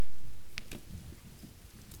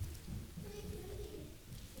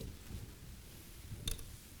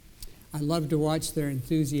love to watch their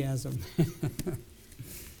enthusiasm.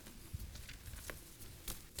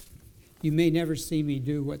 You may never see me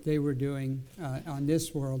do what they were doing on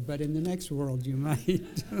this world, but in the next world you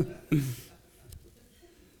might.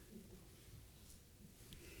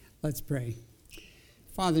 Let's pray.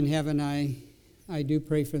 Father in heaven, I do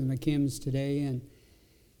pray for the McKims today, and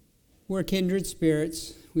we're kindred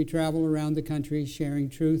spirits. We travel around the country sharing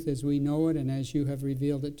truth as we know it and as you have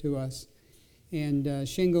revealed it to us. And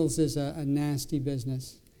shingles is a nasty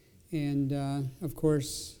business. And, of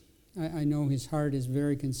course, I know his heart is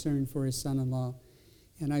very concerned for his son-in-law.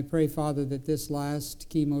 And I pray, Father, that this last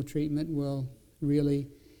chemo treatment will really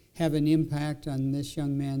have an impact on this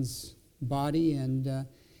young man's body and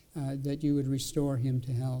that you would restore him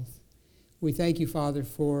to health. We thank you, Father,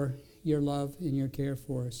 for your love and your care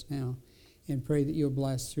for us now, and pray that you'll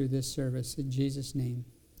bless through this service. In Jesus' name,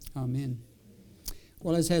 amen.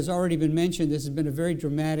 Well, as has already been mentioned, this has been a very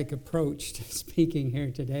dramatic approach to speaking here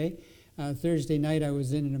today. Thursday night I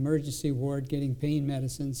was in an emergency ward getting pain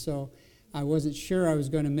medicine, so I wasn't sure I was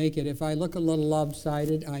going to make it. If I look a little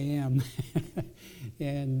lopsided, I am.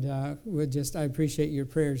 And I appreciate your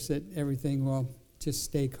prayers that everything will just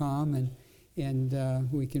stay calm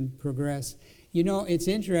and we can progress. You know, it's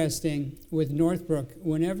interesting with Northbrook,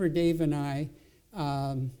 whenever Dave and I,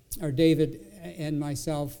 or David and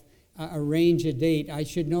myself, arrange a date, I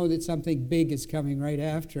should know that something big is coming right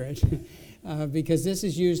after it. Because this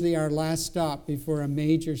is usually our last stop before a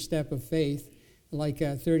major step of faith, like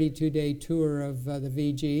a 32-day tour of the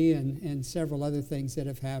VG and several other things that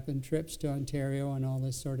have happened, trips to Ontario and all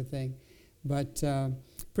this sort of thing. But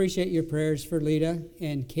appreciate your prayers for Lita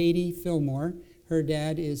and Katie Fillmore. Her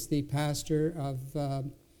dad is the pastor of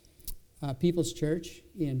People's Church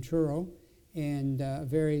in Truro, and a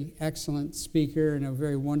very excellent speaker and a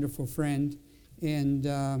very wonderful friend.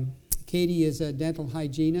 And Katie is a dental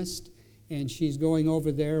hygienist, and she's going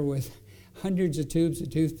over there with hundreds of tubes of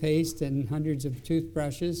toothpaste and hundreds of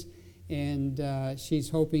toothbrushes, and she's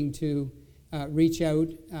hoping to reach out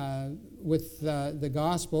with the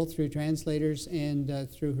gospel through translators and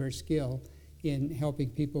through her skill in helping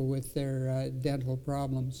people with their dental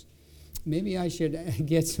problems. Maybe I should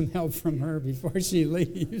get some help from her before she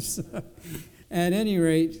leaves. At any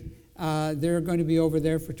rate, they're going to be over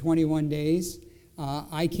there for 21 days.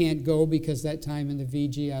 I can't go because that time in the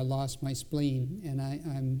VG I lost my spleen, and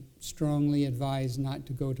I'm strongly advised not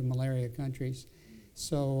to go to malaria countries.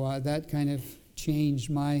 So that kind of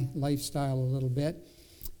changed my lifestyle a little bit.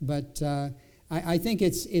 But I think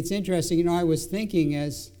it's interesting. You know, I was thinking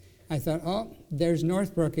as I thought, oh, there's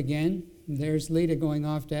Northbrook again. There's Lita going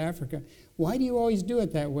off to Africa. Why do you always do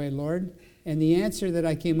it that way, Lord? And the answer that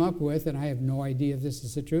I came up with, and I have no idea if this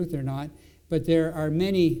is the truth or not, but there are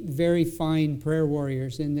many very fine prayer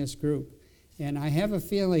warriors in this group. And I have a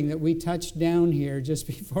feeling that we touched down here just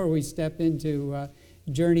before we step into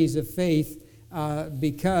journeys of faith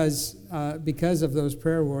because of those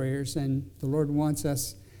prayer warriors. And the Lord wants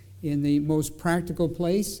us in the most practical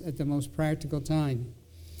place at the most practical time.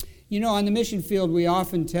 You know, on the mission field, we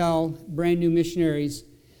often tell brand new missionaries,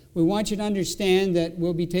 we want you to understand that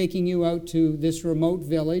we'll be taking you out to this remote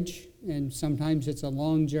village, and sometimes it's a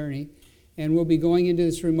long journey, and we'll be going into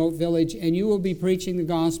this remote village, and you will be preaching the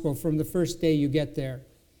gospel from the first day you get there.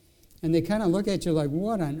 And they kind of look at you like,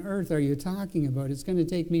 what on earth are you talking about? It's going to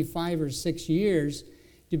take me 5 or 6 years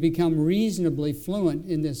to become reasonably fluent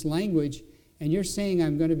in this language, and you're saying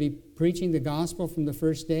I'm going to be preaching the gospel from the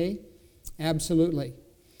first day? Absolutely.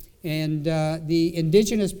 And the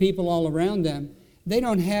indigenous people all around them, they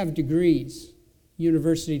don't have degrees,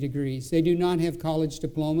 university degrees. They do not have college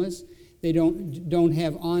diplomas. They don't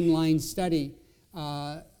have online study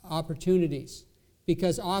opportunities,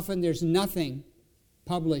 because often there's nothing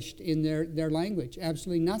published in their language,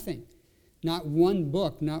 absolutely nothing. Not one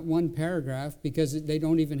book, not one paragraph, because they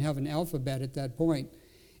don't even have an alphabet at that point.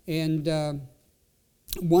 And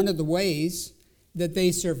one of the ways that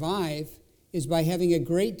they survive is by having a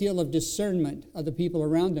great deal of discernment of the people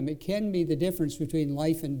around them. It can be the difference between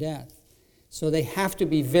life and death. So they have to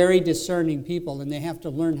be very discerning people, and they have to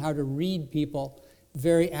learn how to read people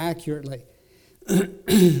very accurately.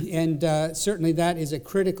 And certainly that is a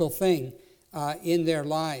critical thing in their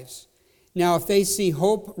lives. Now, if they see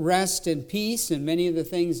hope, rest, and peace, and many of the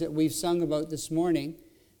things that we've sung about this morning,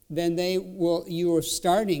 then you are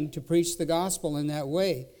starting to preach the gospel in that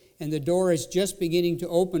way. And the door is just beginning to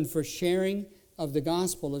open for sharing of the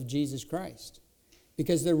gospel of Jesus Christ.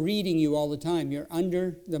 Because they're reading you all the time. You're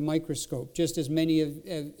under the microscope, just as many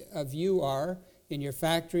of you are in your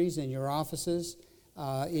factories, in your offices,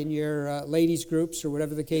 in your ladies' groups, or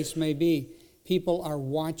whatever the case may be. People are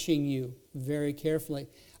watching you very carefully.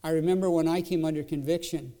 I remember when I came under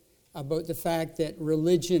conviction about the fact that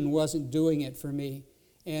religion wasn't doing it for me.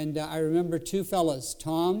 And I remember two fellas,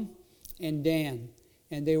 Tom and Dan,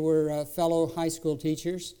 and they were fellow high school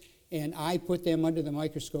teachers, and I put them under the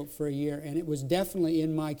microscope for a year, and it was definitely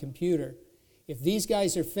in my computer. If these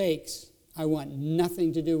guys are fakes, I want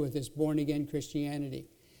nothing to do with this born-again Christianity.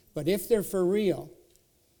 But if they're for real,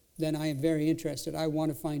 then I am very interested. I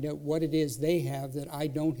want to find out what it is they have that I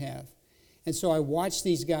don't have. And so I watched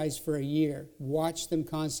these guys for a year, watched them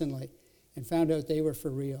constantly, and found out they were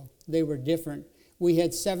for real. They were different. We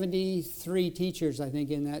had 73 teachers, I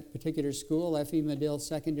think, in that particular school, F.E. Medill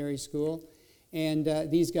Secondary School. And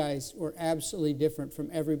these guys were absolutely different from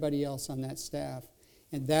everybody else on that staff.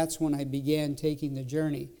 And that's when I began taking the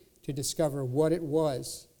journey to discover what it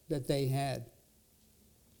was that they had.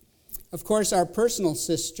 Of course, our personal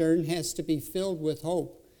cistern has to be filled with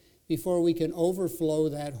hope before we can overflow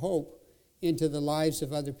that hope into the lives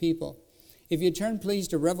of other people. If you turn, please,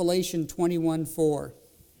 to Revelation 21:4.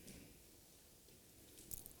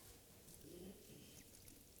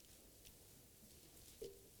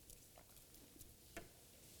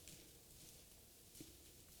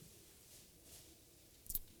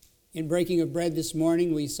 In breaking of bread this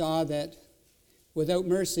morning, we saw that without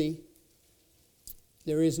mercy,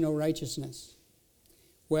 there is no righteousness.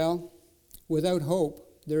 Well, without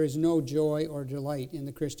hope, there is no joy or delight in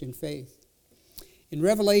the Christian faith. In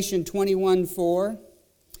Revelation 21:4,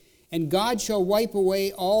 and God shall wipe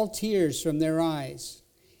away all tears from their eyes,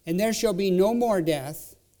 and there shall be no more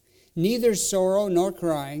death, neither sorrow nor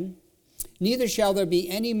crying, neither shall there be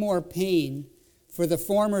any more pain, for the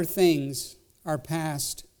former things are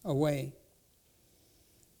passed away.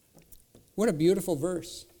 What a beautiful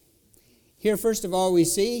verse. Here, first of all, we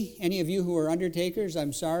see, any of you who are undertakers,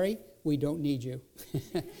 I'm sorry, we don't need you.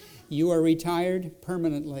 You are retired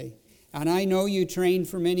permanently. And I know you trained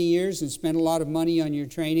for many years and spent a lot of money on your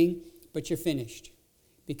training, but you're finished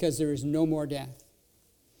because there is no more death.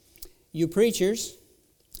 You preachers,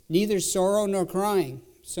 neither sorrow nor crying.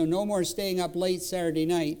 So no more staying up late Saturday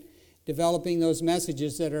night developing those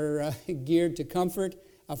messages that are geared to comfort,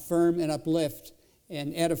 affirm, and uplift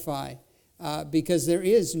and edify. Because there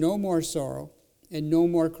is no more sorrow and no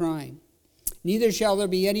more crying. Neither shall there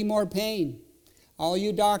be any more pain. All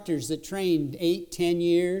you doctors that trained 8, 10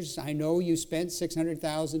 years, I know you spent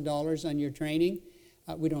 $600,000 on your training.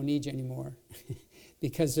 We don't need you anymore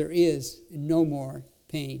because there is no more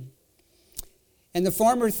pain. And the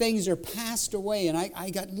former things are passed away. And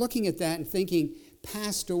I got looking at that and thinking,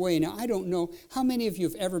 passed away. Now, I don't know, how many of you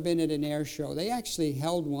have ever been at an air show? They actually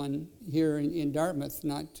held one here in Dartmouth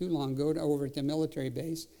not too long ago over at the military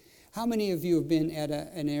base. How many of you have been at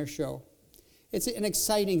an air show? It's an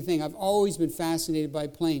exciting thing. I've always been fascinated by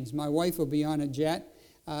planes. My wife will be on a jet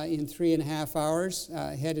in 3.5 hours,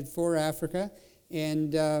 headed for Africa,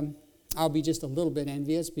 and I'll be just a little bit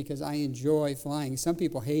envious because I enjoy flying. Some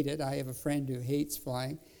people hate it. I have a friend who hates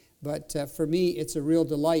flying, but for me, it's a real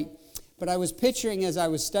delight. But I was picturing as I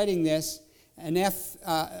was studying this, an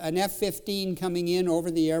F-15 coming in over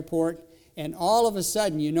the airport, and all of a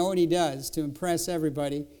sudden, you know what he does to impress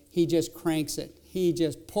everybody? He just cranks it. He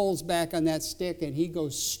just pulls back on that stick, and he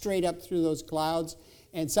goes straight up through those clouds.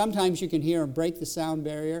 And sometimes you can hear him break the sound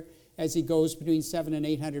barrier as he goes between 700 and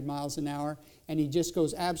 800 miles an hour, and he just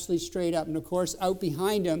goes absolutely straight up. And of course, out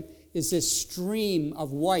behind him is this stream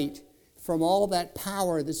of white from all that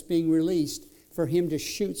power that's being released for him to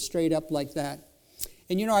shoot straight up like that.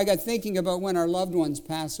 And you know, I got thinking about when our loved ones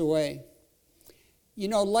pass away. You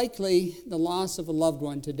know, likely the loss of a loved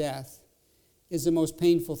one to death is the most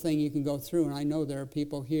painful thing you can go through, and I know there are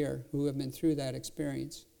people here who have been through that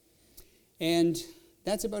experience. And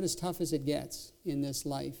that's about as tough as it gets in this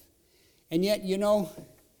life. And yet, you know,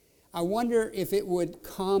 I wonder if it would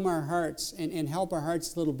calm our hearts and help our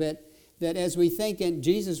hearts a little bit, that as we think, and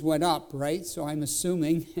Jesus went up, right? So I'm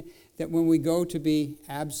assuming that when we go to be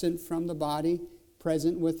absent from the body,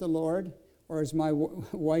 present with the Lord, or as my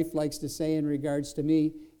wife likes to say in regards to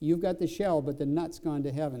me, you've got the shell, but the nut's gone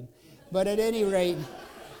to heaven. But at any rate,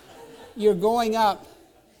 you're going up.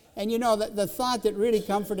 And you know, the thought that really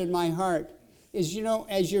comforted my heart is, you know,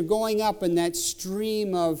 as you're going up in that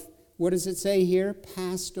stream of, what does it say here?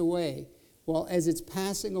 Passed away. Well, as it's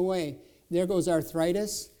passing away, there goes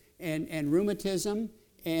arthritis and rheumatism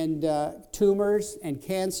and tumors and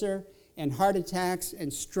cancer and heart attacks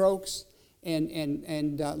and strokes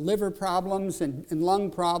and liver problems and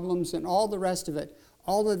lung problems and all the rest of it.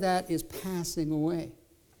 All of that is passing away.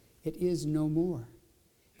 It is no more.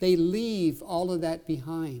 They leave all of that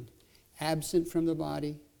behind, absent from the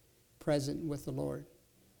body, present with the Lord.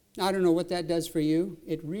 I don't know what that does for you.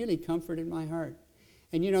 It really comforted my heart.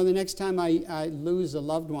 And you know, the next time I lose a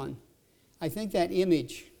loved one, I think that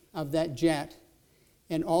image of that jet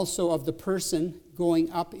and also of the person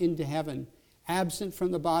going up into heaven, absent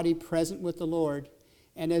from the body, present with the Lord,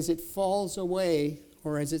 and as it falls away,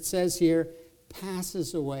 or as it says here,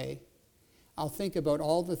 passes away, I'll think about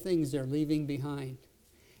all the things they're leaving behind.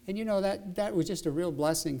 And you know, that was just a real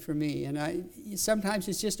blessing for me. And sometimes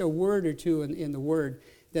it's just a word or two in the Word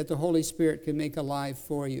that the Holy Spirit can make alive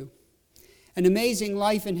for you. An amazing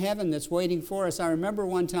life in heaven that's waiting for us. I remember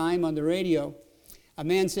one time on the radio, a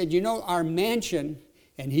man said, you know, our mansion,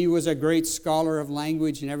 and he was a great scholar of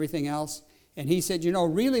language and everything else, and he said, you know,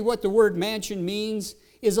 really what the word mansion means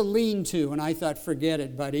is a lean-to. And I thought, forget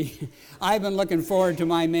it, buddy. I've been looking forward to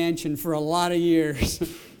my mansion for a lot of years,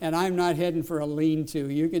 and I'm not heading for a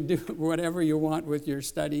lean-to. You can do whatever you want with your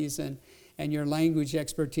studies and your language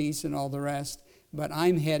expertise and all the rest, but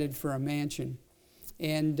I'm headed for a mansion.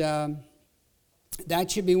 And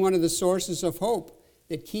that should be one of the sources of hope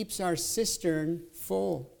that keeps our cistern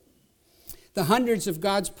full. The hundreds of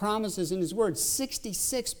God's promises in His Word,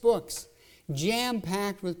 66 books,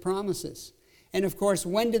 jam-packed with promises. And of course,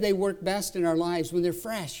 when do they work best in our lives? When they're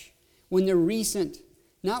fresh, when they're recent,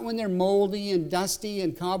 not when they're moldy and dusty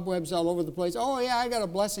and cobwebs all over the place. Oh yeah, I got a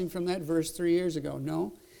blessing from that verse 3 years ago.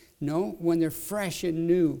 No, when they're fresh and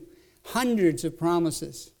new. Hundreds of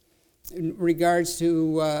promises in regards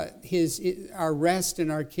to our rest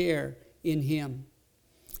and our care in Him.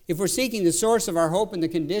 If we're seeking the source of our hope in the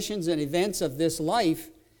conditions and events of this life,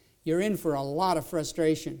 you're in for a lot of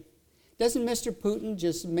frustration. Doesn't Mr. Putin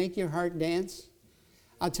just make your heart dance?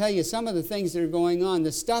 I'll tell you some of the things that are going on,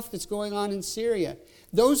 the stuff that's going on in Syria.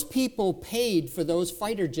 Those people paid for those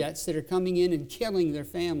fighter jets that are coming in and killing their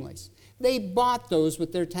families. They bought those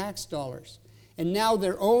with their tax dollars. And now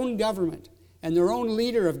their own government and their own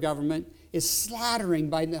leader of government is slaughtering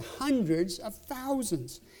by the hundreds of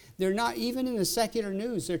thousands. They're not, even in the secular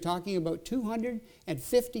news, they're talking about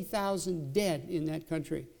 250,000 dead in that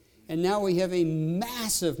country. And now we have a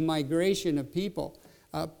massive migration of people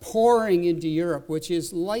pouring into Europe, which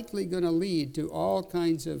is likely going to lead to all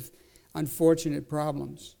kinds of unfortunate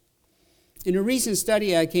problems. In a recent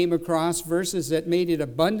study, I came across verses that made it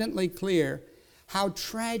abundantly clear how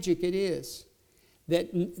tragic it is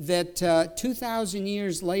that 2,000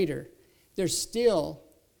 years later, there's still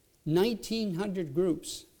 1,900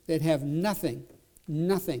 groups that have nothing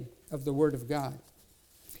of the Word of God.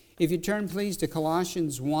 If you turn, please, to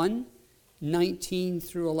Colossians 1, 19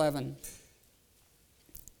 through 11.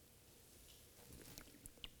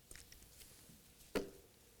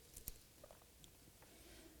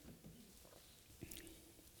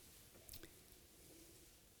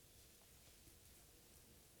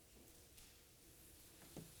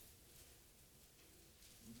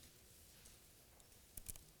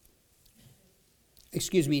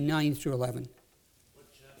 Excuse me, 9 through 11. What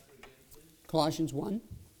chapter again, please? Colossians 1.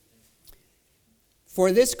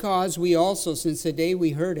 For this cause we also, since the day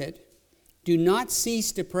we heard it, do not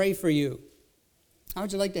cease to pray for you. How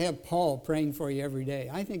would you like to have Paul praying for you every day?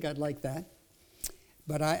 I think I'd like that.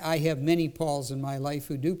 But I have many Pauls in my life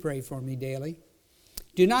who do pray for me daily.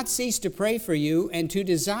 Do not cease to pray for you and to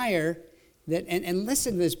desire that, and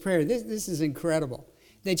listen to this prayer, this is incredible,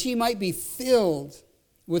 that ye might be filled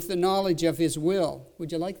with the knowledge of His will.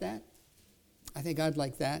 Would you like that? I think I'd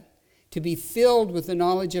like that. To be filled with the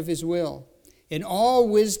knowledge of His will, in all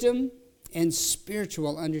wisdom and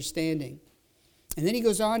spiritual understanding. And then he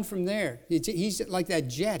goes on from there. He's like that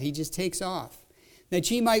jet. He just takes off. That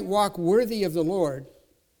ye might walk worthy of the Lord,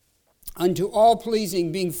 unto all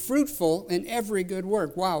pleasing, being fruitful in every good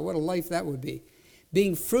work. Wow, what a life that would be.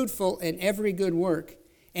 Being fruitful in every good work,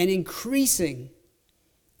 and increasing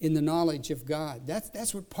in the knowledge of God.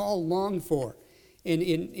 That's what Paul longed for.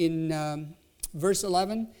 In verse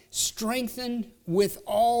 11, strengthened with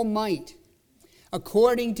all might,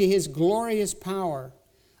 according to His glorious power,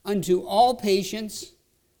 unto all patience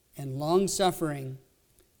and long-suffering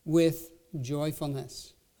with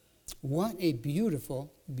joyfulness. What a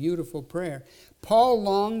beautiful, beautiful prayer. Paul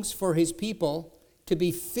longs for his people to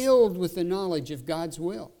be filled with the knowledge of God's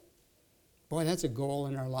will. Boy, that's a goal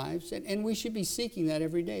in our lives, and we should be seeking that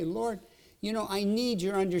every day. Lord, you know, I need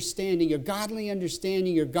your understanding, your godly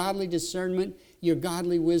discernment, your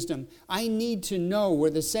godly wisdom. I need to know where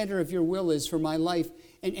the center of your will is for my life,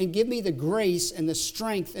 and give me the grace and the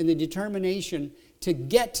strength and the determination to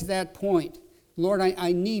get to that point. Lord,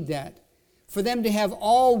 I need that. For them to have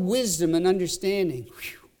all wisdom and understanding.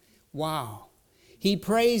 Whew. Wow. He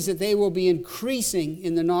prays that they will be increasing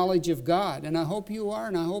in the knowledge of God. And I hope you are,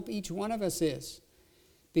 and I hope each one of us is.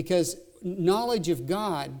 Because knowledge of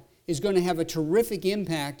God is going to have a terrific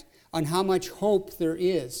impact on how much hope there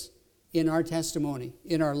is in our testimony,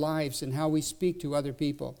 in our lives, and how we speak to other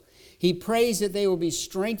people. He prays that they will be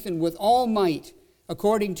strengthened with all might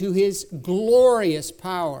according to His glorious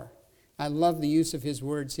power. I love the use of His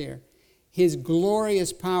words here. His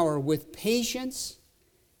glorious power with patience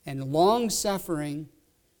and long-suffering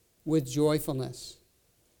with joyfulness.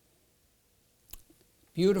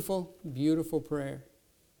 Beautiful, beautiful prayer.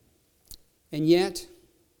 And yet,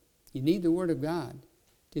 you need the Word of God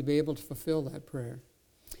to be able to fulfill that prayer.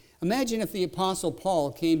 Imagine if the Apostle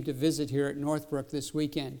Paul came to visit here at Northbrook this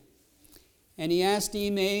weekend, and he asked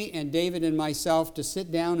Ime and David and myself to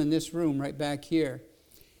sit down in this room right back here.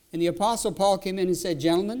 And the Apostle Paul came in and said,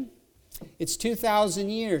 "Gentlemen, it's 2,000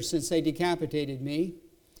 years since they decapitated me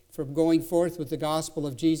for going forth with the gospel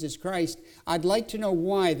of Jesus Christ. I'd like to know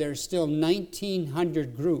why there's still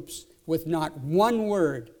 1,900 groups with not one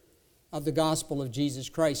word of the gospel of Jesus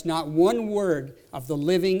Christ, not one word of the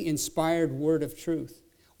living, inspired word of truth.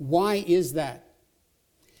 Why is that?"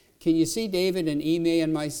 Can you see David and Ime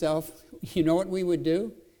and myself? You know what we would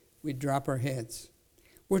do? We'd drop our heads.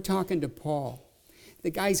 We're talking to Paul. The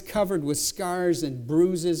guy's covered with scars and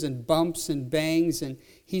bruises and bumps and bangs, and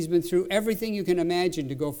he's been through everything you can imagine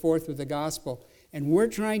to go forth with the gospel. And we're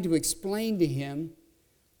trying to explain to him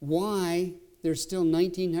why there's still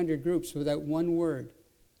 1,900 groups without one word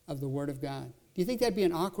of the Word of God. Do you think that'd be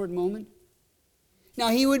an awkward moment? Now,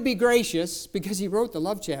 he would be gracious because he wrote the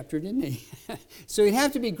love chapter, didn't he? So he'd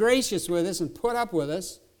have to be gracious with us and put up with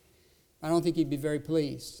us. I don't think he'd be very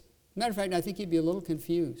pleased. Matter of fact, I think he'd be a little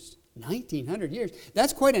confused. 1,900 years.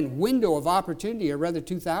 That's quite a window of opportunity, or rather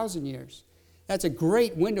 2,000 years. That's a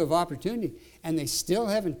great window of opportunity. And they still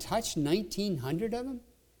haven't touched 1,900 of them?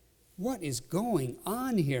 What is going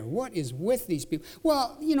on here? What is with these people?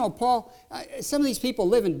 Well, you know, Paul, some of these people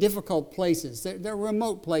live in difficult places. They're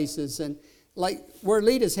remote places. And like where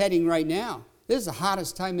Lita's heading right now, this is the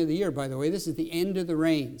hottest time of the year, by the way. This is the end of the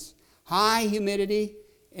rains. High humidity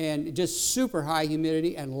and just super high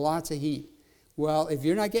humidity and lots of heat. Well, if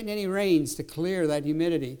you're not getting any rains to clear that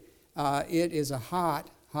humidity, it is a hot,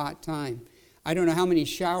 hot time. I don't know how many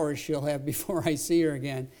showers she'll have before I see her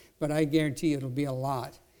again, but I guarantee it'll be a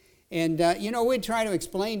lot. And, you know, we'd try to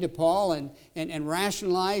explain to Paul and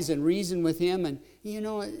rationalize and reason with him. And, you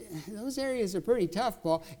know, those areas are pretty tough,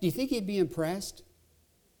 Paul. Do you think he'd be impressed?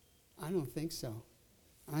 I don't think so.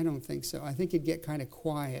 I don't think so. I think he'd get kind of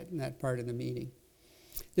quiet in that part of the meeting.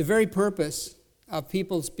 The very purpose of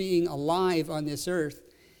people's being alive on this earth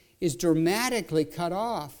is dramatically cut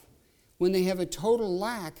off when they have a total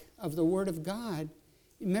lack of the Word of God.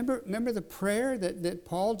 Remember the prayer that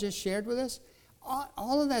Paul just shared with us?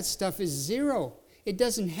 All of that stuff is zero. It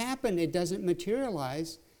doesn't happen. It doesn't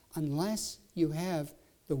materialize unless you have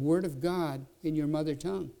the Word of God in your mother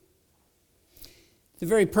tongue. The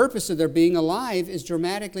very purpose of their being alive is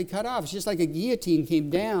dramatically cut off. It's just like a guillotine came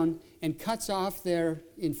down and cuts off their,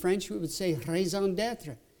 in French we would say, raison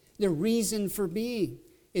d'être, their reason for being.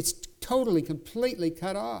 It's totally, completely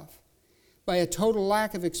cut off by a total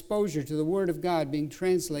lack of exposure to the Word of God being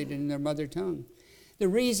translated in their mother tongue. The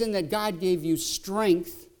reason that God gave you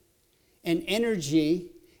strength and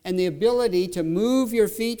energy and the ability to move your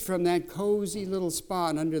feet from that cozy little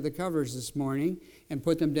spot under the covers this morning and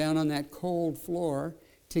put them down on that cold floor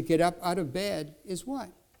to get up out of bed is what?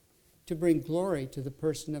 To bring glory to the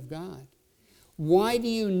person of God. Why do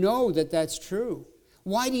you know that that's true?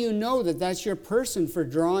 Why do you know that that's your purpose for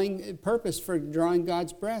drawing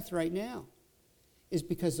God's breath right now? Is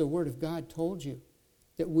because the Word of God told you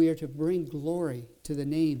that we are to bring glory to the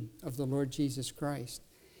name of the Lord Jesus Christ.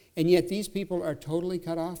 And yet these people are totally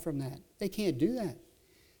cut off from that. They can't do that.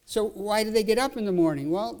 So why do they get up in the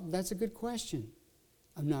morning? Well, that's a good question.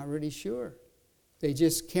 I'm not really sure. They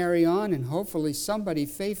just carry on, and hopefully somebody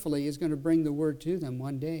faithfully is going to bring the Word to them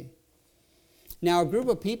one day. Now, a group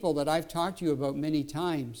of people that I've talked to you about many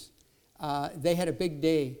times, they had a big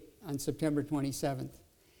day on September 27th,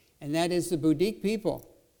 and that is the Boudique people.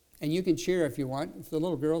 And you can cheer if you want. If the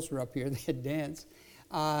little girls were up here, they'd dance.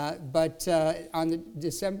 But on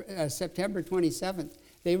September 27th,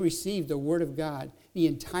 they received the Word of God, the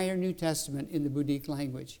entire New Testament in the Boudique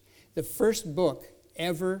language. The first book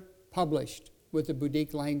ever published with the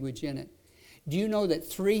Boudique language in it. Do you know that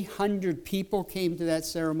 300 people came to that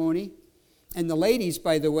ceremony? And the ladies,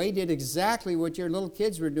 by the way, did exactly what your little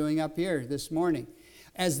kids were doing up here this morning.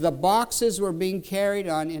 As the boxes were being carried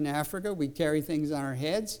on in Africa, we carry things on our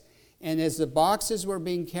heads. And as the boxes were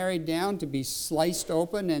being carried down to be sliced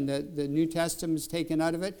open and the New Testament was taken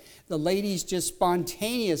out of it, the ladies just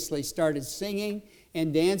spontaneously started singing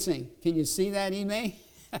and dancing. Can you see that, Ime?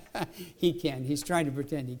 He can. He's trying to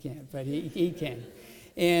pretend he can't, but he can.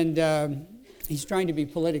 And he's trying to be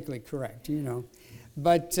politically correct, you know.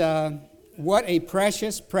 But what a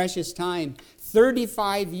precious, precious time.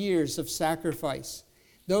 35 years of sacrifice.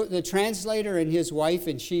 The translator and his wife,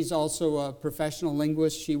 and she's also a professional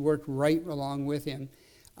linguist, she worked right along with him.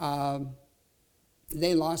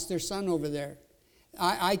 They lost their son over there.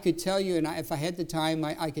 I could tell you, and if I had the time,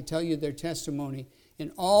 I could tell you their testimony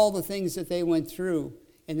and all the things that they went through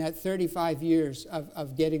in that 35 years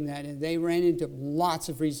of getting that. And they ran into lots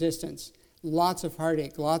of resistance, lots of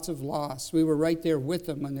heartache, lots of loss. We were right there with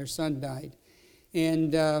them when their son died.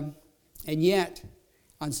 And yet,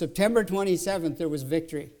 on September 27th, there was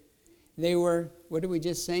victory. They were, what did we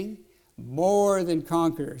just sing? More than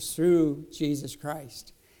conquerors through Jesus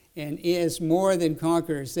Christ. And as more than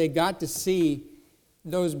conquerors, they got to see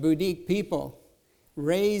those Boudique people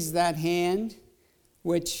raise that hand,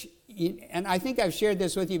 which, and I think I've shared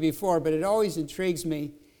this with you before, but it always intrigues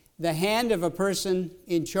me. The hand of a person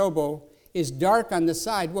in Chobo is dark on the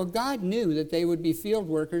side. Well, God knew that they would be field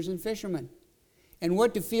workers and fishermen. And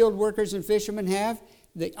what do field workers and fishermen have?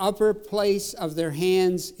 The upper place of their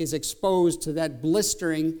hands is exposed to that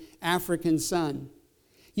blistering African sun.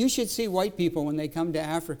 You should see white people when they come to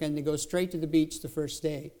Africa and they go straight to the beach the first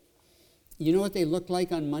day. You know what they look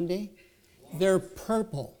like on Monday? They're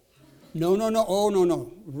purple. No. Oh,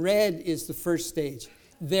 no. Red is the first stage.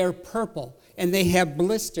 They're purple. And they have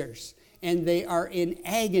blisters. And they are in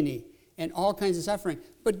agony and all kinds of suffering.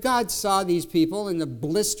 But God saw these people in the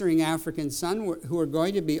blistering African sun who are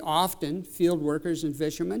going to be often field workers and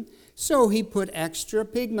fishermen. So he put extra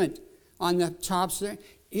pigment on the tops there.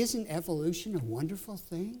 Isn't evolution a wonderful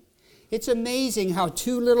thing? It's amazing how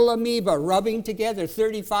two little amoeba rubbing together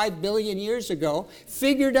 35 billion years ago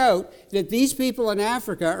figured out that these people in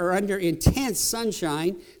Africa are under intense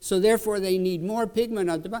sunshine, so therefore they need more pigment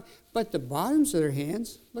on the bottom. But the bottoms of their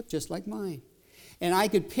hands look just like mine. And I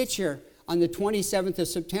could picture on the 27th of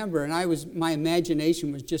September, and my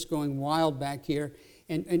imagination was just going wild back here,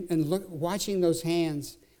 and look, watching those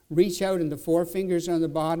hands reach out, and the forefingers on the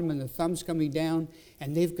bottom and the thumbs coming down,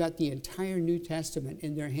 and they've got the entire New Testament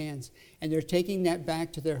in their hands. And they're taking that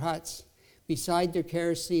back to their huts beside their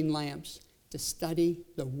kerosene lamps to study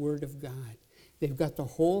the Word of God. They've got the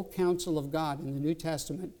whole counsel of God in the New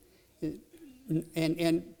Testament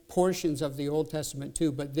and portions of the Old Testament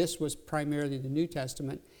too, but this was primarily the New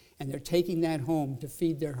Testament. And they're taking that home to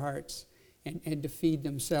feed their hearts and to feed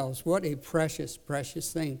themselves. What a precious,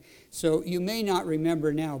 precious thing. So you may not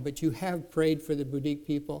remember now, but you have prayed for the Boudique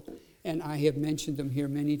people, and I have mentioned them here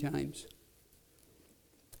many times.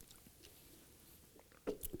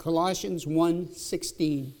 Colossians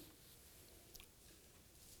 1:16.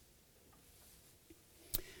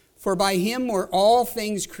 For by him were all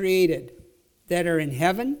things created, that are in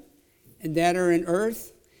heaven and that are in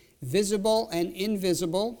earth, visible and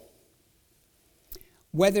invisible,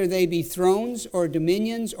 whether they be thrones or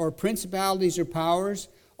dominions or principalities or powers.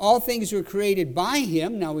 All things were created by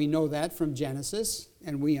him. Now we know that from Genesis,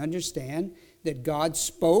 and we understand that God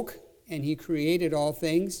spoke and he created all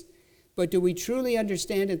things. But do we truly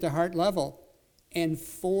understand at the heart level? And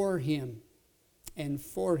for him. And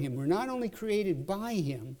for him. We're not only created by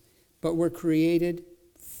him, but we're created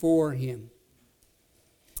for him.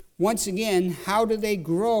 Once again, how do they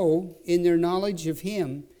grow in their knowledge of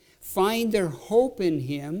him, find their hope in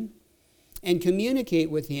him, and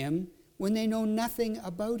communicate with him when they know nothing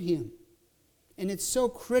about him? And it's so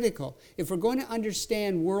critical. If we're going to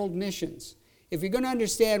understand world missions, if you're going to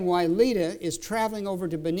understand why Lita is traveling over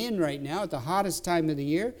to Benin right now at the hottest time of the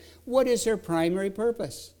year, what is her primary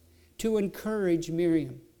purpose? To encourage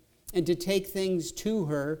Miriam and to take things to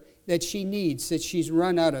her that she needs, that she's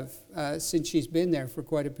run out of since she's been there for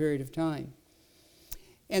quite a period of time.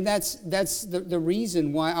 And that's the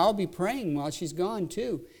reason why I'll be praying while she's gone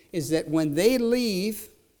too, is that when they leave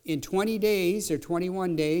in 20 days or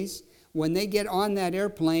 21 days, when they get on that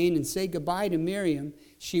airplane and say goodbye to Miriam,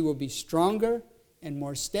 she will be stronger and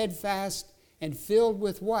more steadfast and filled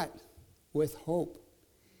with what? With hope.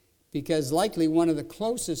 Because likely one of the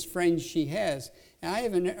closest friends she has. And I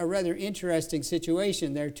have a rather interesting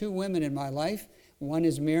situation. There are two women in my life. One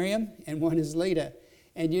is Miriam and one is Lita.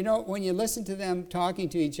 And you know, when you listen to them talking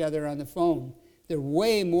to each other on the phone, they're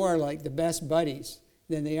way more like the best buddies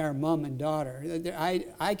than they are mom and daughter.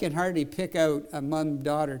 I can hardly pick out a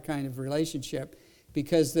mom-daughter kind of relationship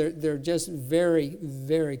because they're just very,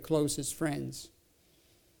 very closest friends.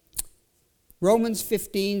 Romans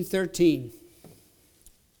 15:13.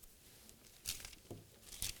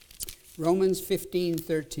 Romans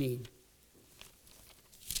 15:13.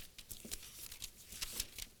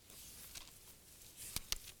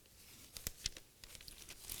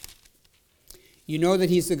 You know that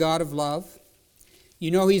He's the God of love.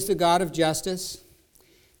 You know He's the God of justice.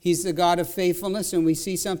 He's the God of faithfulness, and we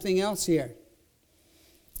see something else here.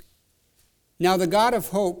 Now the God of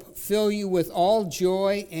hope fill you with all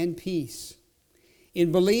joy and peace,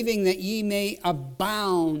 in believing that ye may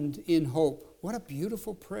abound in hope. What a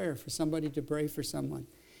beautiful prayer for somebody to pray for someone.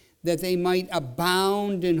 That they might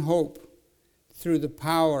abound in hope through the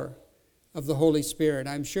power of the Holy Spirit.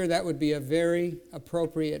 I'm sure that would be a very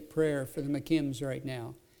appropriate prayer for the McKims right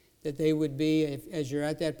now. That they would be, as you're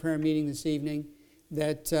at that prayer meeting this evening,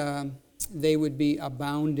 that they would be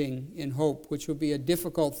abounding in hope, which would be a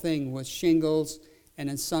difficult thing with shingles and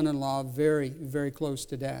a son-in-law very, very close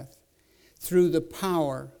to death. Through the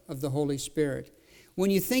power of the Holy Spirit. When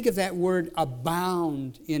you think of that word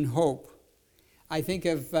abound in hope, I think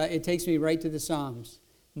of, it takes me right to the Psalms.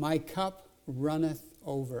 My cup runneth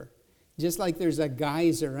over. Just like there's a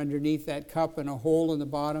geyser underneath that cup and a hole in the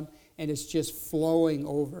bottom, and it's just flowing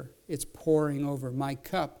over. It's pouring over. My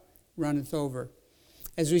cup runneth over.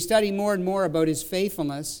 As we study more and more about His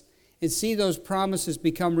faithfulness and see those promises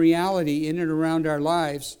become reality in and around our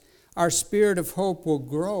lives, our spirit of hope will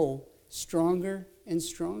grow stronger and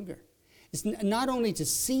stronger. It's not only to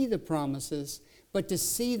see the promises, but to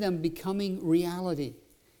see them becoming reality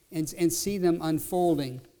and see them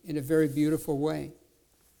unfolding in a very beautiful way.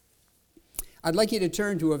 I'd like you to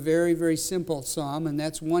turn to a very, very simple psalm, and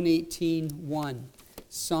that's 118:1.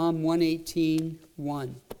 Psalm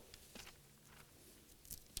 118:1.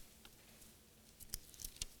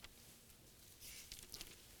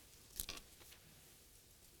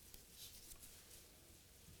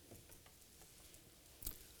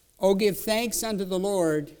 Oh, give thanks unto the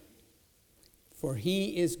Lord, for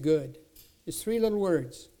He is good. There's 3 little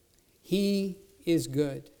words. He is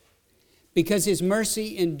good. Because His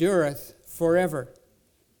mercy endureth forever.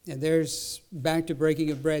 And there's back to breaking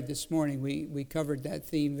of bread this morning. We covered that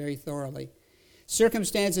theme very thoroughly.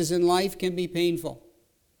 Circumstances in life can be painful.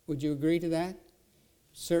 Would you agree to that?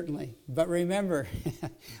 Certainly. But remember,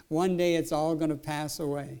 one day it's all going to pass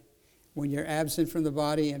away. When you're absent from the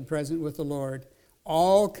body and present with the Lord,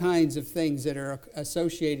 all kinds of things that are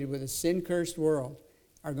associated with a sin-cursed world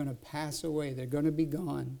are going to pass away. They're going to be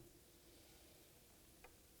gone.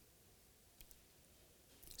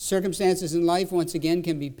 Circumstances in life, once again,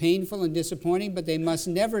 can be painful and disappointing, but they must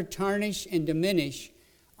never tarnish and diminish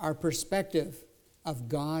our perspective of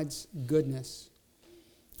God's goodness.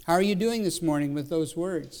 How are you doing this morning with those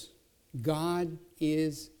words? God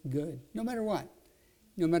is good, no matter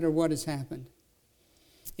what has happened.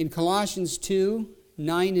 In Colossians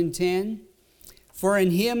 2:9 and 10, for in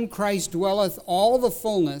Him Christ dwelleth all the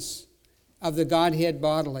fullness of the Godhead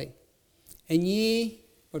bodily. And ye,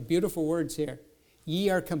 what beautiful words here, ye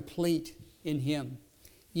are complete in Him.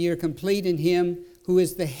 Ye are complete in Him who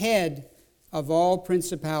is the head of all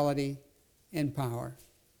principality and power.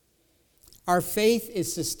 Our faith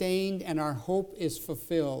is sustained and our hope is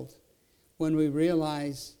fulfilled when we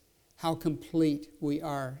realize how complete we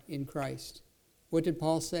are in Christ. What did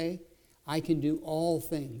Paul say? I can do all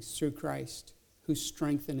things through Christ who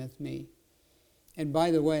strengtheneth me. And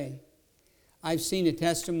by the way, I've seen a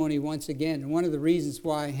testimony once again, and one of the reasons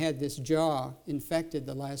why I had this jaw infected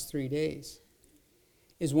the last 3 days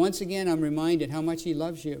is once again I'm reminded how much He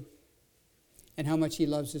loves you and how much He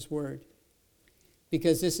loves His Word.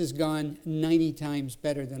 Because this has gone 90 times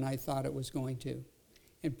better than I thought it was going to.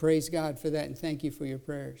 And praise God for that, and thank you for your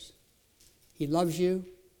prayers. He loves you.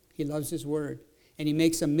 He loves His Word. And He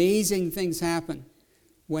makes amazing things happen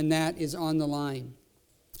when that is on the line.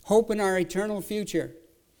 Hope in our eternal future.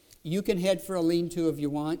 You can head for a lean-to if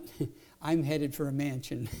you want. I'm headed for a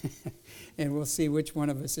mansion. And we'll see which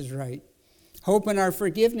one of us is right. Hope in our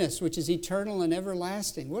forgiveness, which is eternal and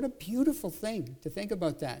everlasting. What a beautiful thing to think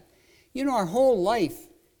about that. You know, our whole life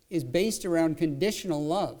is based around conditional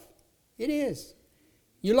love. It is.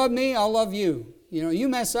 You love me, I'll love you. You know, you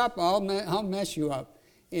mess up, I'll mess you up.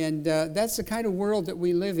 And that's the kind of world that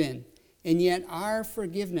we live in. And yet our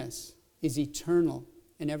forgiveness is eternal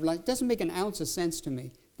and everlasting. It doesn't make an ounce of sense to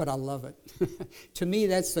me, but I love it. To me,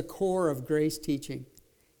 that's the core of grace teaching,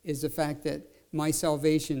 is the fact that my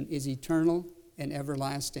salvation is eternal and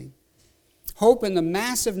everlasting. Hope in the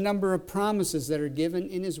massive number of promises that are given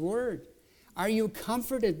in His Word. Are you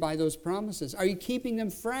comforted by those promises? Are you keeping them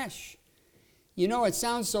fresh? You know, it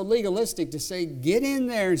sounds so legalistic to say, get in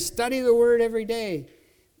there and study the Word every day.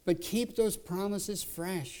 But keep those promises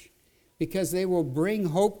fresh, because they will bring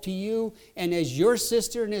hope to you. And as your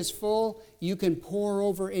cistern is full, you can pour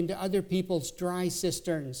over into other people's dry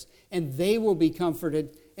cisterns. And they will be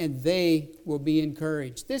comforted and they will be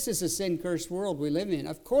encouraged. This is a sin-cursed world we live in.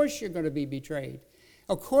 Of course you're going to be betrayed.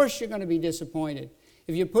 Of course you're going to be disappointed.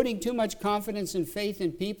 If you're putting too much confidence and faith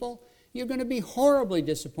in people, you're going to be horribly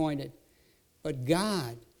disappointed. But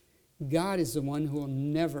God is the one who will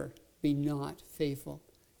never be not faithful.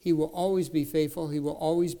 He will always be faithful. He will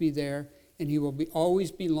always be there. And He will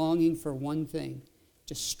always be longing for one thing: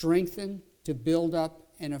 to strengthen, to build up,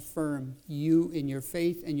 and affirm you in your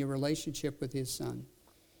faith and your relationship with His Son.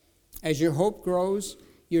 As your hope grows,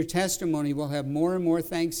 your testimony will have more and more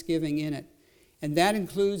thanksgiving in it. And that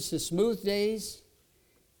includes the smooth days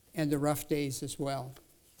and the rough days as well.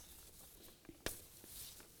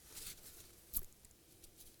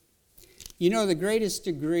 You know, the greatest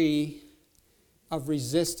degree of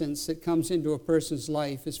resistance that comes into a person's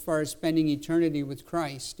life as far as spending eternity with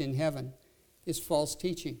Christ in heaven is false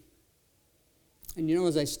teaching. And you know,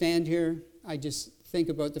 as I stand here, I just think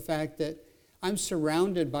about the fact that I'm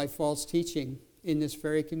surrounded by false teaching in this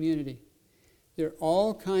very community. There are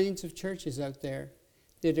all kinds of churches out there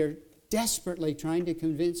that are desperately trying to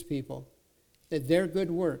convince people that their good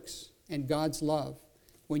works and God's love,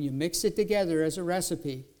 when you mix it together as a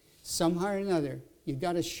recipe, somehow or another, you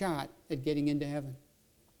got a shot at getting into heaven.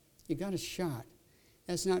 You got a shot.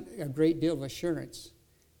 That's not a great deal of assurance.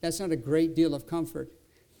 That's not a great deal of comfort.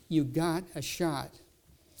 You got a shot.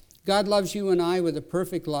 God loves you and I with a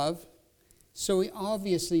perfect love, so He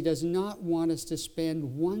obviously does not want us to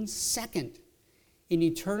spend 1 second in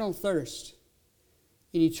eternal thirst,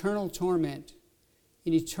 in eternal torment,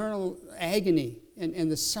 in eternal agony and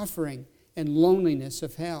the suffering and loneliness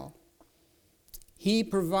of hell. He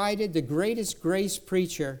provided the greatest grace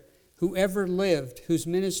preacher who ever lived, whose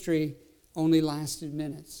ministry only lasted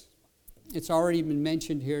minutes. It's already been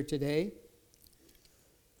mentioned here today.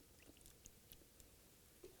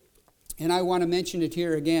 And I want to mention it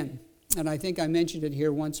here again. And I think I mentioned it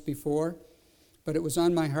here once before, but it was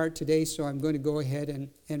on my heart today, so I'm going to go ahead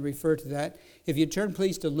and refer to that. If you turn,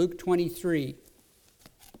 please, to Luke 23.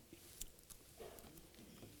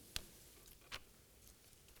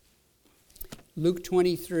 Luke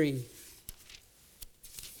 23.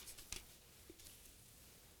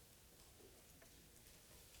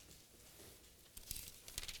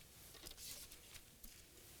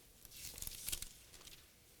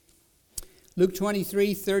 Luke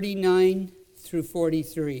 23, 39 through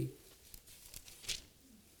 43.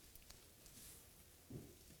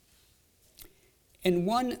 And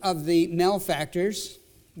one of the malefactors,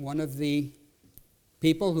 one of the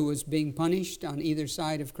people who was being punished on either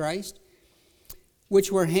side of Christ,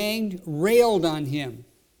 which were hanged, railed on Him.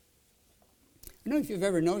 I don't know if you've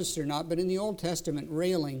ever noticed or not, but in the Old Testament,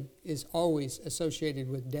 railing is always associated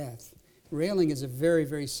with death. Railing is a very,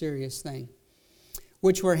 very serious thing.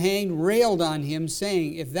 Which were hanged, railed on Him,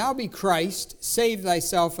 saying, "If thou be Christ, save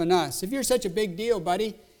thyself and us." If you're such a big deal,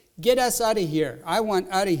 buddy, get us out of here. I want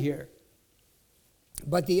out of here.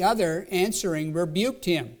 But the other, answering, rebuked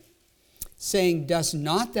him, saying, "Dost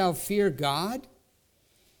not thou fear God?"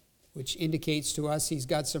 Which indicates to us he's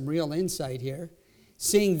got some real insight here.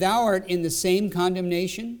 "Seeing thou art in the same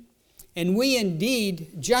condemnation, and we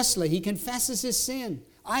indeed justly," he confesses his sin.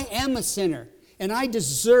 I am a sinner, and I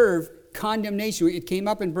deserve condemnation. It came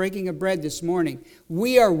up in breaking of bread this morning.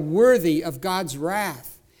 We are worthy of God's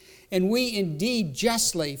wrath. And we indeed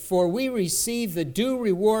justly, for we receive the due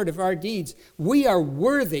reward of our deeds. We are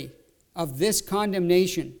worthy of this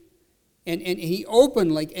condemnation. And he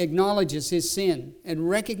openly acknowledges his sin and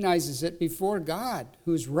recognizes it before God,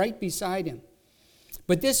 who's right beside him.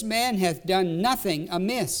 "But this man hath done nothing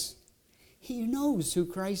amiss." He knows who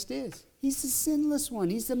Christ is. He's the sinless one.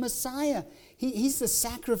 He's the Messiah. He's the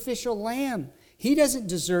sacrificial lamb. He doesn't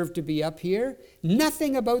deserve to be up here.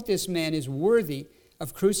 Nothing about this man is worthy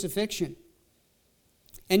of crucifixion.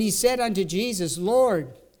 And he said unto Jesus,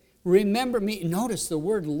 "Lord, remember me." Notice the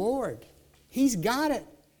word Lord. He's got it.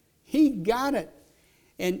 He got it.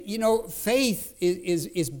 And you know, faith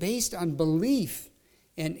is based on belief.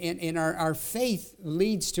 And our faith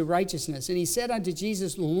leads to righteousness. And he said unto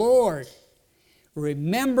Jesus, "Lord,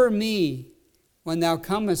 remember me when thou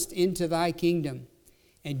comest into thy kingdom."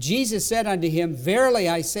 And Jesus said unto him, "Verily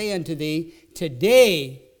I say unto thee,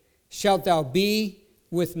 today shalt thou be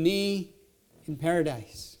with me in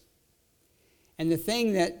paradise." And the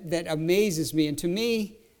thing that amazes me, and to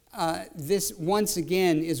me, this once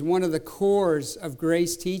again is one of the cores of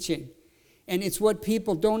grace teaching. And it's what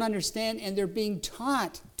people don't understand, and they're being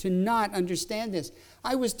taught to not understand this.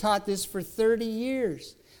 I was taught this for 30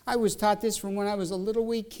 years. I was taught this from when I was a little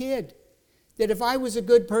wee kid. That if I was a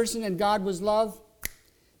good person and God was love,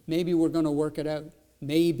 maybe we're going to work it out.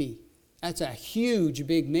 Maybe. That's a huge,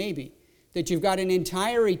 big maybe. That you've got an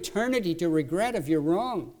entire eternity to regret if you're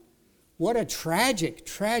wrong. What a tragic,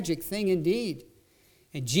 tragic thing indeed.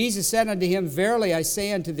 And Jesus said unto him, Verily I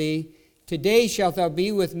say unto thee, today shalt thou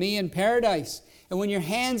be with me in paradise. And when your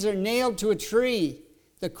hands are nailed to a tree,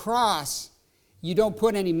 the cross, you don't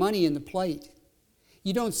put any money in the plate.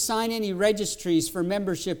 You don't sign any registries for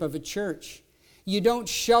membership of a church. You don't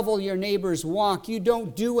shovel your neighbor's walk. You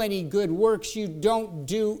don't do any good works. You don't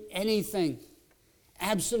do anything.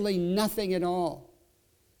 Absolutely nothing at all.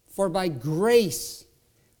 For by grace,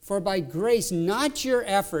 not your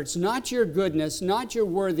efforts, not your goodness, not your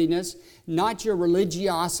worthiness, not your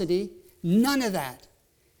religiosity, none of that.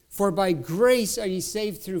 For by grace are ye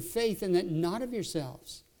saved through faith, and that not of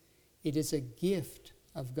yourselves. It is a gift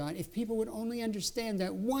of God. If people would only understand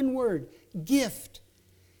that one word, gift.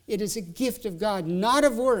 It is a gift of God, not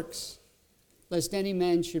of works, lest any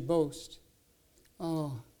man should boast.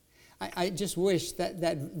 Oh, I just wish that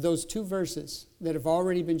those two verses that have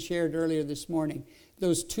already been shared earlier this morning,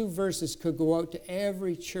 those two verses could go out to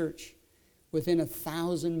every church within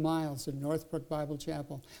 1,000 miles of Northbrook Bible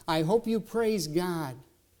Chapel. I hope you praise God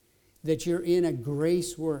that you're in a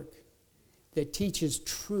grace work that teaches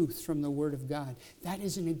truth from the Word of God. That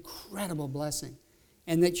is an incredible blessing.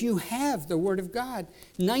 And that you have the Word of God.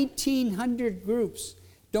 1,900 groups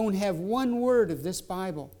don't have one word of this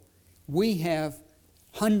Bible. We have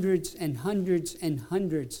hundreds and hundreds and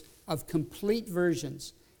hundreds of complete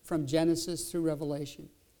versions from Genesis through Revelation.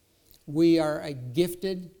 We are a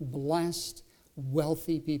gifted, blessed,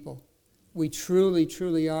 wealthy people. We truly,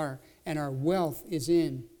 truly are. And our wealth is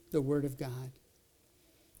in the Word of God.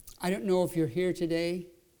 I don't know if you're here today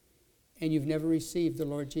and you've never received the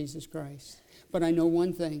Lord Jesus Christ. But I know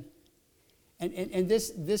one thing, and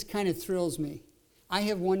this kind of thrills me. I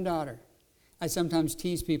have one daughter. I sometimes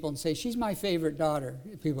tease people and say, she's my favorite daughter.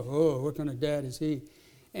 People, oh, what kind of dad is he?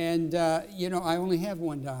 And, I only have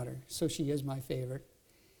one daughter, so she is my favorite.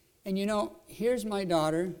 And, here's my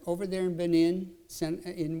daughter over there in Benin,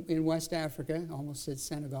 in West Africa, almost said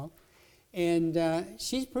Senegal. And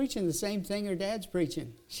she's preaching the same thing her dad's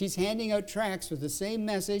preaching. She's handing out tracts with the same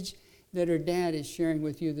message that her dad is sharing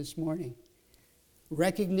with you this morning.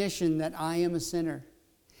 Recognition that I am a sinner.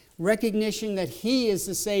 Recognition that He is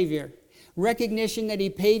the Savior. Recognition that He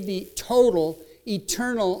paid the total,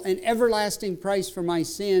 eternal, and everlasting price for my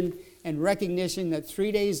sin. And recognition that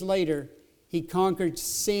 3 days later, He conquered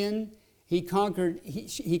sin, He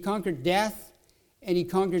conquered death, and He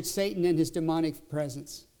conquered Satan and his demonic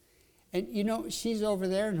presence. And she's over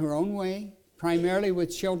there in her own way, primarily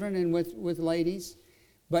with children and with ladies,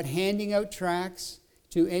 but handing out tracts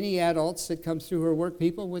to any adults that come through her work,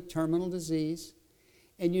 people with terminal disease.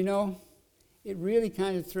 And it really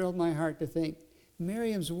kind of thrilled my heart to think,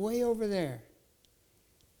 Miriam's way over there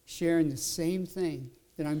sharing the same thing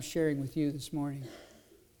that I'm sharing with you this morning.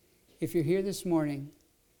 If you're here this morning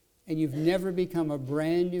and you've never become a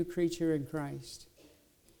brand new creature in Christ,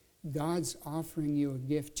 God's offering you a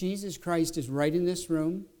gift. Jesus Christ is right in this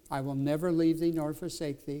room. I will never leave thee nor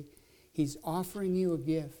forsake thee. He's offering you a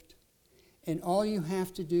gift. And all you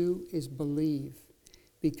have to do is believe,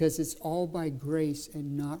 because it's all by grace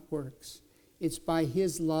and not works. It's by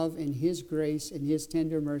His love and His grace and His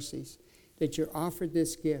tender mercies that you're offered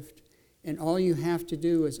this gift. And all you have to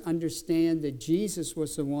do is understand that Jesus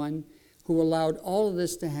was the one who allowed all of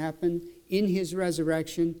this to happen in His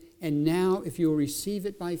resurrection. And now, if you'll receive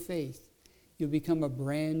it by faith, you'll become a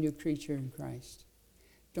brand new creature in Christ.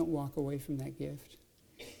 Don't walk away from that gift.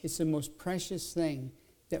 It's the most precious thing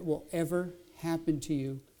that will ever happen to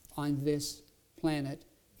you on this planet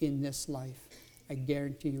in this life. I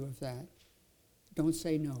guarantee you of that. Don't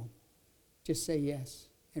say no. Just say yes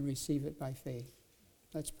and receive it by faith.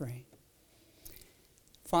 Let's pray.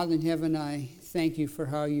 Father in heaven, I thank you for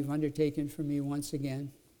how you've undertaken for me once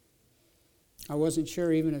again. I wasn't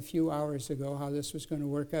sure even a few hours ago how this was going to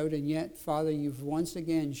work out, and yet, Father, you've once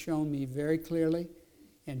again shown me very clearly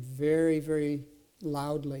and very, very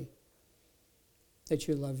loudly that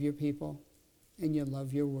you love your people and you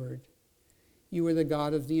love your word. You are the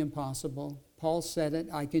God of the impossible. Paul said it,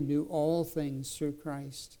 I can do all things through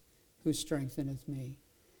Christ who strengtheneth me.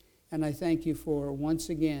 And I thank you for once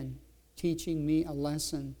again teaching me a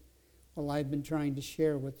lesson while I've been trying to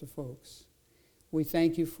share with the folks. We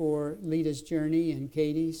thank you for Lita's journey and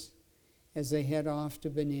Katie's as they head off to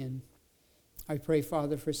Benin. I pray,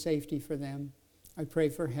 Father, for safety for them. I pray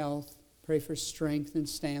for health, pray for strength and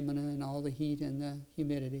stamina and all the heat and the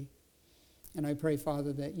humidity. And I pray,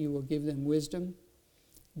 Father, that you will give them wisdom,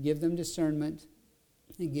 give them discernment,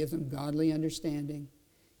 and give them godly understanding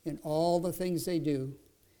in all the things they do,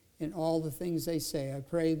 in all the things they say. I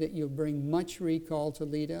pray that you'll bring much recall to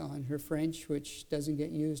Lita on her French, which doesn't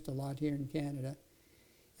get used a lot here in Canada.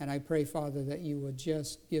 And I pray, Father, that you will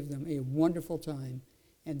just give them a wonderful time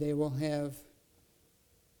and they will have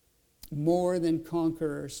more than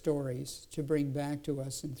conqueror stories to bring back to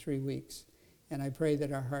us in 3 weeks. And I pray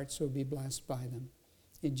that our hearts will be blessed by them.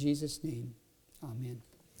 In Jesus' name, amen.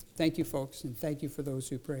 Thank you, folks, and thank you for those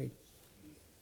who prayed.